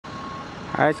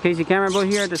Alright, it's Casey Cameron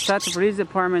here at the Sato Police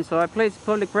Department. So I placed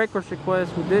public records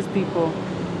request with these people,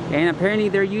 and apparently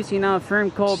they're using a firm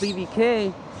called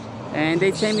BBK, and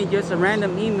they sent me just a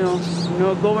random email,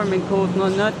 no government codes, no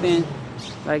nothing,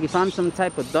 like if I'm some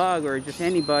type of dog or just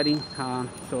anybody.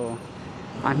 So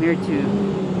I'm here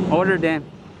to order them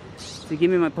to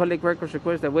give me my public records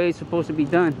request the way it's supposed to be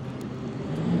done.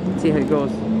 Let's see how it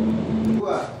goes.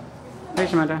 Hey,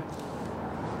 Samantha.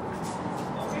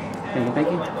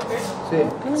 Thank you. Sí.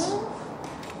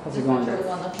 How's it going? The dispenser was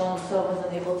on the phone, so I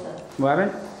wasn't able to. What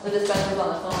happened? The dispenser was on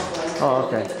the phone, so I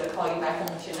wasn't able to call you back and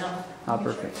let you know. Oh,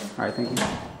 perfect. All right, thank you.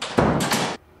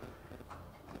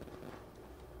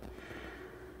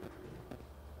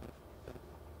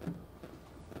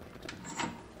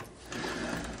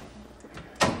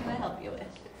 What can I help you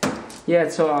with? Yeah,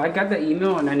 so I got the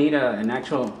email and I need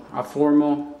a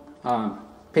formal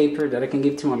paper that I can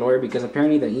give to my lawyer, because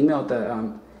apparently the email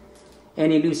that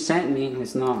Annie Lou sent me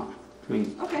is not.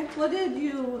 Okay, well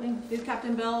did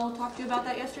Captain Bell talk to you about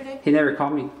that yesterday? He never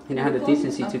called me. He didn't have the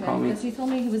decency to call me. Because he told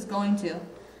me he was going to.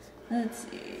 Let's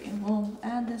see, we'll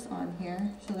add this on here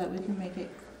so that we can make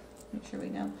sure we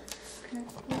know.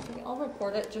 I'll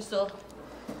report it just so.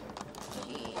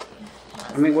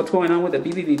 What's going on with the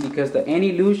BBB? Because the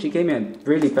Annie Lou, she gave me a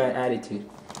really bad attitude.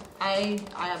 I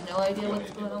have no idea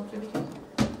what's going on with BBB.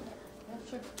 Yeah,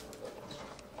 sure.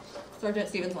 Sergeant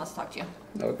Stevens wants to talk to you.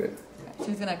 Okay.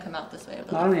 She's gonna come out this way.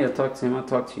 I don't need to talk to him. I'll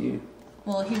talk to you.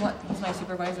 Well, he's my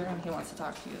supervisor and he wants to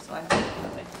talk to you, so I have to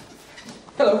go away.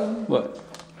 Hello. What?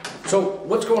 So,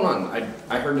 what's going on?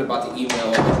 I heard about the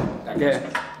email. Yeah.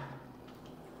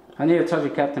 I need to talk to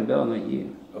Captain Bell, not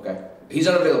you. Okay. He's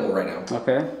unavailable right now.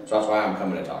 Okay. So that's why I'm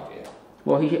coming to talk to you.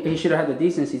 Well, he should have had the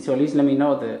decency to at least let me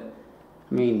know that.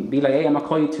 Be like, hey, I'm gonna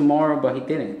call you tomorrow, but he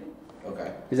didn't.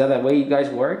 Okay. Is that the way you guys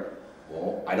work?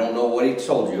 Well, I don't know what he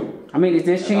told you. Is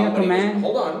this chain of command?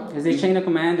 Hold on. Is this chain of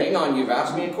command? Hang on, you've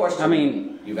asked me a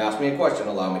question. You've asked me a question,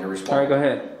 allow me to respond. Alright, go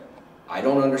ahead. I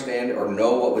don't understand or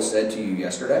know what was said to you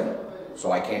yesterday, so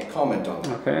I can't comment on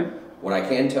that. Okay. What I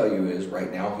can tell you is,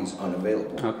 right now, he's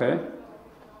unavailable. Okay.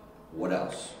 What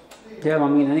else? Yeah, I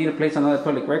need to place another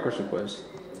public records request.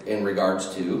 In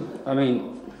regards to? Are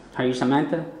you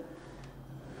Samantha?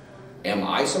 Am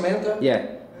I Samantha?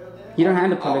 Yeah. You don't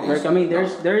handle public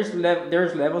records.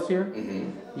 There's levels here.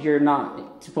 Mm-hmm. You're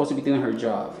not supposed to be doing her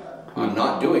job. I'm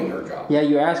not doing her job. Yeah,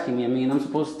 you're asking me. I'm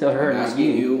supposed to tell her, not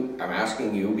you. I'm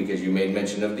asking you because you made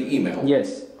mention of the email.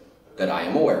 Yes. That I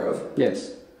am aware of.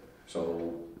 Yes.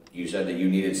 So you said that you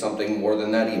needed something more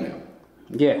than that email.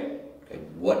 Yeah. Okay.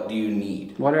 What do you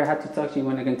need? Why do I have to talk to you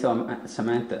when I can tell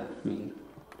Samantha?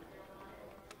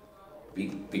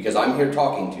 Because I'm here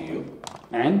talking to you.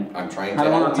 And? I'm trying to help you. I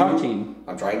don't want to talk to you.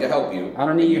 I'm trying to help you. I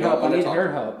don't need your help. I need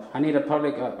her help. I need a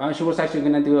public... she was actually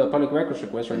going to do a public records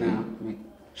request right now.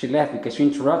 She left because she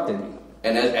interrupted me.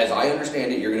 And as I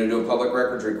understand it, you're going to do a public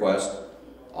records request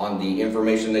on the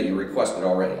information that you requested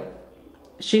already.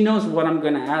 She knows what I'm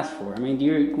going to ask for. Do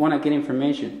you want to get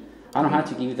information? I don't have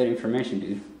to give you that information,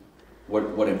 dude.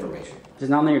 What information? It's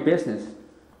none of your business.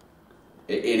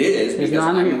 It is, because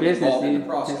I'm involved in the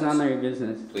process. It's none of your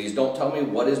business. Please don't tell me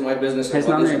what is my business and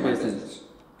what isn't my business.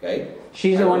 Okay?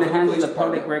 She's the one that handles the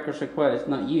public records request,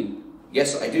 not you.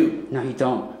 Yes, I do. No, you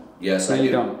don't. Yes, I do.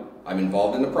 You don't. I'm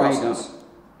involved in the process. No,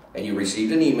 and you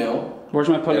received an email. Where's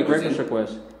my public records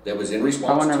request? That was in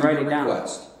response to your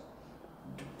request.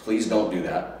 Please don't do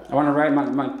that. I want to write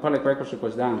my public records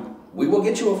request down. We will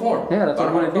get you a form. Yeah, that's what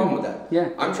I want to do. With that. Yeah.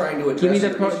 I'm trying to address Give me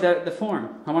the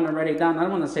form. I want to write it down. I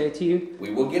don't want to say it to you. We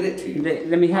will get it to you.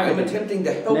 Let me have I'm attempting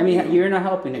to help you. You're not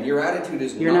helping her. And your attitude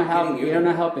is not getting you. You're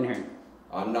not helping her.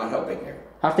 I'm not helping her.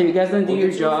 After you guys don't do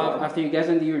your job, after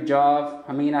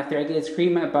I get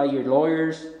screamed at by your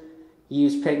lawyers, you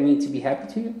expect me to be happy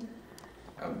to you?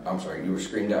 I'm sorry, you were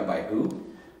screamed at by who?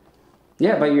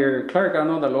 Yeah, by your clerk. I don't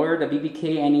know, the lawyer, the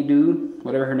BBK, Annie Lou,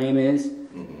 whatever her name is.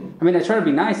 Mm-hmm. I tried to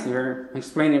be nice to her,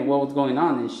 explaining what was going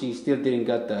on, and she still didn't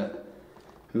get the...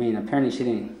 apparently she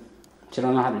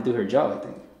don't know how to do her job, I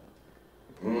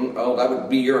think. That would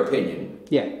be your opinion.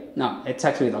 Yeah, no, it's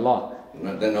actually the law.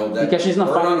 No, because she's not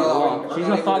following the law. She's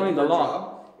not following the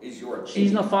law. Is your opinion.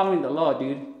 She's not following the law,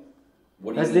 dude.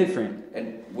 That's different.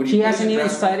 And she hasn't even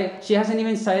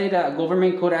cited a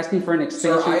government code asking for an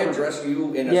extension. Sir, I address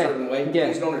you in a certain way.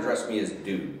 Please don't address me as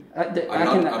dude.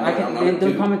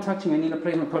 Don't come and talk to me. I need to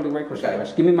place my public records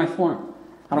request. Give me my form.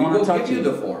 I don't want to talk to you. We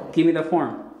will give you the form. Give me the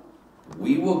form.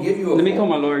 We will give you a form. Let me call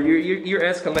my lawyer. You're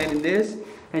escalating this,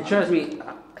 and trust me,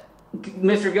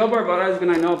 Mr. Gilbert is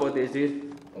gonna know about this,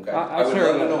 dude. Okay. I would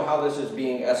like to know how this is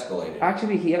being escalated.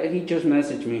 Actually, he just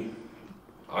messaged me.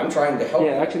 I'm trying to help you.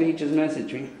 Yeah, actually, he just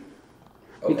messaged me.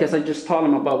 because I just told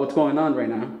him about what's going on right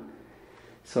now.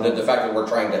 So The fact that we're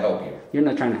trying to help you. you're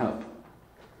not trying to help.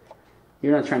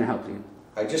 You're not trying to help, dude.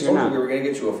 I just You're told not. you we were going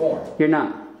to get you a form. You're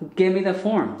not. Give me the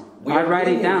form. We I are write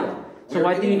it giving you a down. form. We So are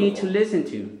why do giving you you a need to form. listen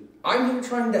to? I'm here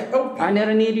trying to help you. I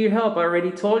never need your help. I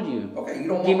already told you. Okay, you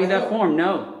don't want Give me my that help. form.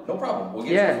 No. No problem. We'll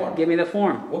get you a Yeah, form. give me the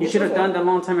form. We'll You get should you a have done form. that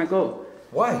a long time ago.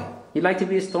 Why? You like to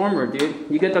be a stormer, dude.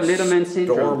 You get the little man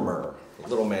syndrome. Stormer.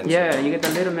 Little man. Yeah, you get the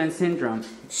little man syndrome.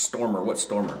 Stormer. What's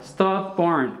Stormer?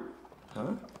 Stop-born. Huh?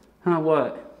 Huh,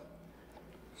 what?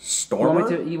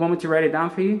 Stormer? You want me to write it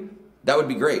down for you? That would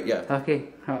be great, yeah. Okay,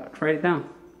 write it down.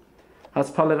 I'll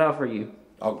spell it out for you.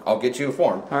 I'll get you a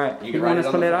form. All right, You you can write want it to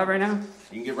on spell the it form. out right now?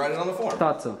 You can get write it on the form.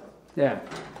 Thought so. Yeah,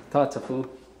 thought so, fool.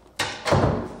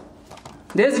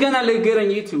 This is gonna look good on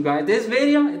YouTube, guys. This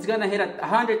video, it's gonna hit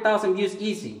 100,000 views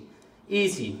easy.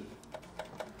 Easy.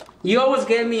 You always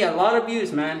give me a lot of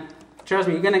views, man. Trust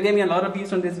me, you're gonna give me a lot of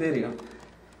views on this video.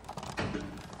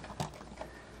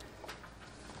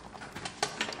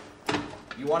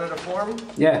 You wanted a form?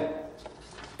 Yeah.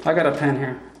 I got a pen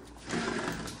here.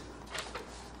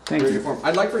 Thank Here's you. your form.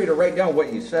 I'd like for you to write down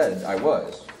what you said I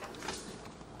was.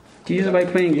 Do you use it by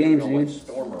playing You games, know what dude?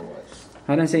 Stormer was.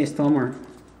 I didn't say stormer.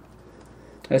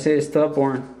 I said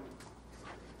stubborn.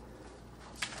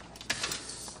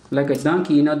 Like a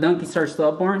donkey, you know, donkeys are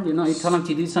stubborn. You know, you tell them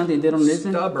to do something, they don't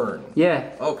listen. Stubborn.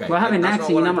 Yeah. Okay. Well, I have an That's not accent.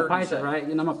 You what know, I I'm a heard you paisa, say. right?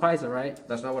 You know, I'm a paisa, right?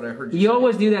 That's not what I heard you You say.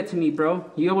 always do that to me,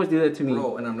 bro. You always do that to me.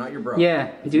 Bro, and I'm not your bro.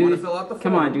 Yeah, If you want to dude. fill out the form,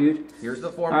 Come on, dude. Here's the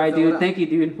form. All right, fill it dude. out. Thank you,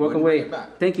 dude. Go Walk ahead and away. bring it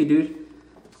back. Thank you, dude.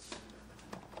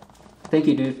 Thank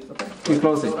you, dude. Okay. You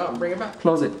close Fill it. out and bring it back.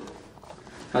 Close it.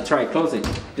 That's right. Close it.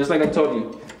 Just like I told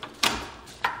you.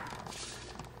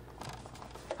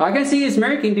 I can see you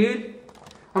smirking, dude.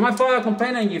 I might file a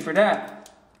complaint on you for that.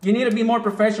 You need to be more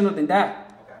professional than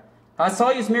that. Okay. I saw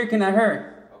you smirking at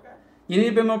her. Okay. You need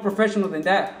to be more professional than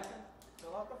that.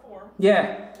 Fill out the form. Yeah.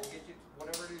 We'll get you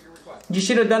whatever it is you request. You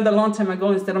should have done that a long time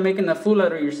ago instead of making a fool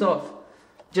out of yourself.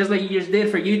 Just like you just did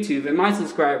for YouTube and my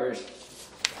subscribers.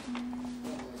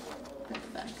 Put the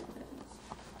back of it.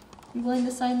 You willing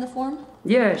to sign the form?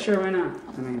 Yeah, sure, why not?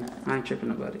 I mean, I ain't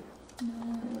tripping about it.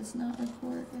 No, it was not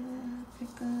recorded. Pick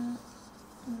up.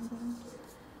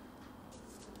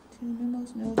 Two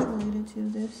memos, notes related to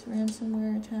this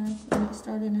ransomware attack, when it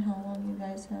started and how long you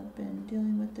guys have been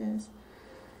dealing with this.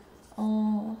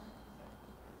 Oh,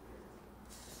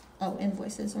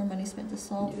 invoices or money spent to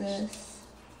solve this.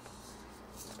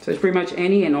 So it's pretty much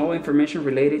any and all information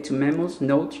related to memos,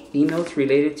 notes, emails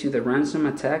related to the ransom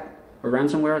attack or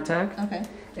ransomware attack, Okay,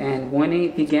 and when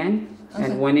it began, Okay.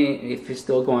 and if it's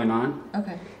still going on,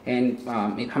 okay, and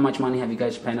how much money have you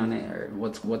guys spent on it, or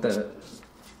what the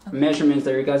measurements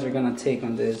that you guys are gonna take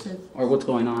on this, or what's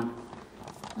going on.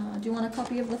 do you want a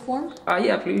copy of the form?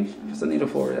 Yeah, please. Just need to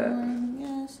forward that.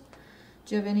 Yes.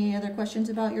 Do you have any other questions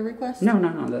about your request? No,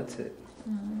 that's it.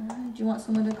 Do you want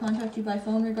someone to contact you by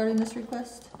phone regarding this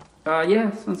request? Yeah,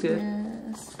 sounds good.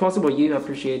 Yes, If possible, you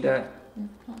appreciate that.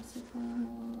 if possible.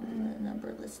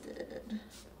 Number listed.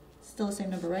 Still the same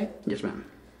number, right? Yes, ma'am.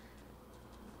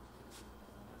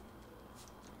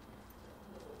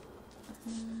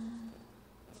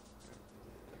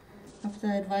 After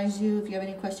I advise you, if you have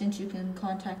any questions, you can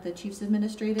contact the chief's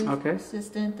administrative Okay.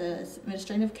 assistant, the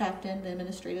administrative captain, the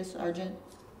administrative sergeant.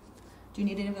 Do you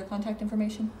need any of their contact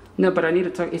information? No, but I need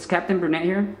to talk. Is Captain Burnett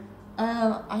here?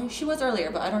 She was earlier,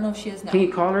 but I don't know if she is now. Can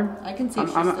you call her? I can see if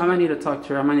she's I still might need to talk to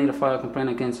her. I might need to file a complaint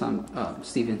against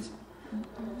Stevens.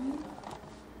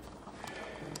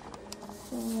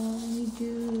 So we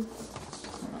do.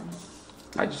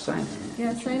 I just signed it.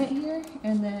 Yeah, sign it here,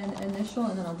 and then initial,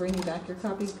 and then I'll bring you back your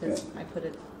copy because I put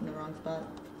it in the wrong spot.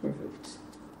 Perfect.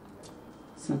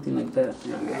 Something like that.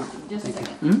 There we go. Just a Thank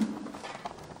second. you.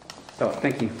 Oh,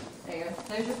 thank you. There you go.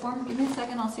 There's your form. Give me a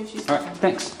second. I'll see if she's. All right,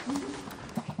 thanks.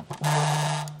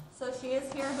 So she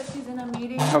is here, but she's in a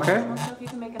meeting. Okay. I don't know if you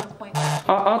can make an appointment.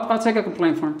 I'll take a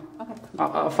complaint form. Okay.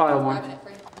 I'll file one. Grabbing it for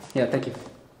you. Yeah, thank you.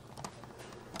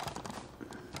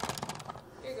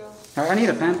 Here you go. All right, I need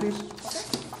a pen, please. Okay.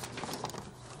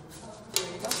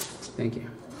 There you go. Thank you.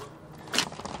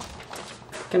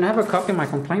 Can I have a copy of my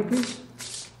complaint, please?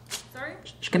 Sorry?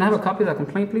 Can I have a copy of the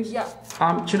complaint, please? Yeah.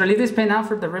 Should I leave this pen out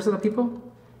for the rest of the people?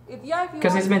 If you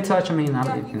Because he's been touched. I mean,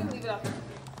 Yeah, you can leave it up there.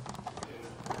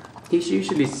 he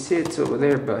usually sits over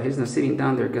there, but he's not sitting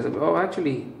down there because oh,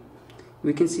 actually,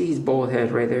 we can see his bald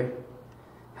head right there.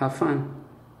 Have fun.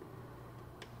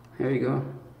 There you go.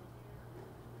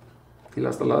 He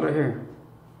lost a lot of hair.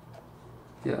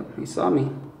 Yeah, he saw me.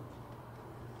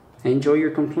 Enjoy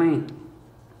your complaint.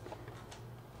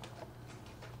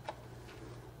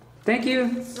 Thank you.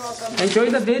 You're welcome. Enjoy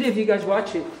the video if you guys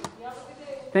watch it. You have a good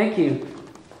day. Thank you.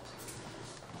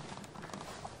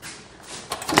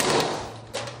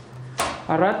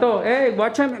 A rato, hey,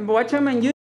 watch him in